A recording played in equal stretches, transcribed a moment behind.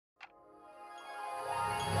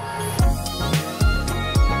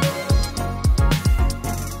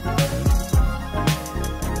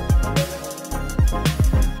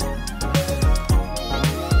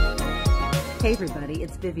Hey everybody,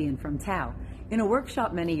 it's Vivian from Tao. In a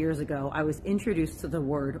workshop many years ago, I was introduced to the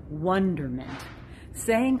word wonderment.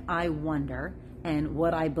 Saying I wonder and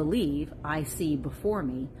what I believe I see before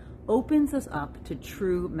me opens us up to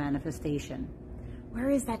true manifestation. Where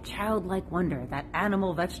is that childlike wonder, that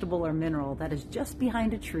animal, vegetable, or mineral that is just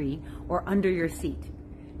behind a tree or under your seat?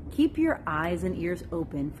 Keep your eyes and ears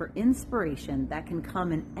open for inspiration that can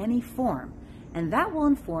come in any form, and that will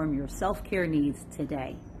inform your self-care needs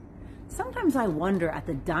today. Sometimes I wonder at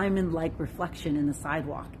the diamond-like reflection in the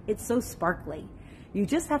sidewalk. It's so sparkly. You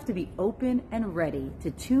just have to be open and ready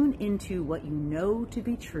to tune into what you know to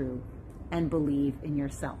be true and believe in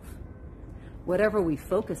yourself. Whatever we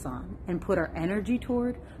focus on and put our energy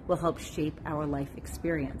toward will help shape our life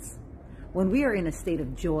experience. When we are in a state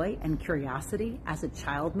of joy and curiosity, as a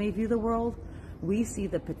child may view the world, we see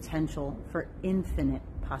the potential for infinite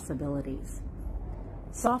possibilities.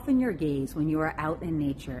 Soften your gaze when you are out in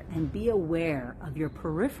nature and be aware of your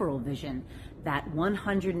peripheral vision, that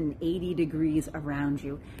 180 degrees around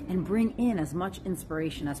you, and bring in as much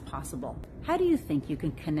inspiration as possible. How do you think you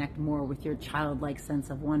can connect more with your childlike sense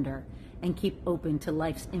of wonder and keep open to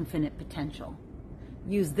life's infinite potential?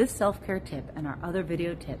 Use this self-care tip and our other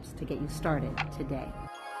video tips to get you started today.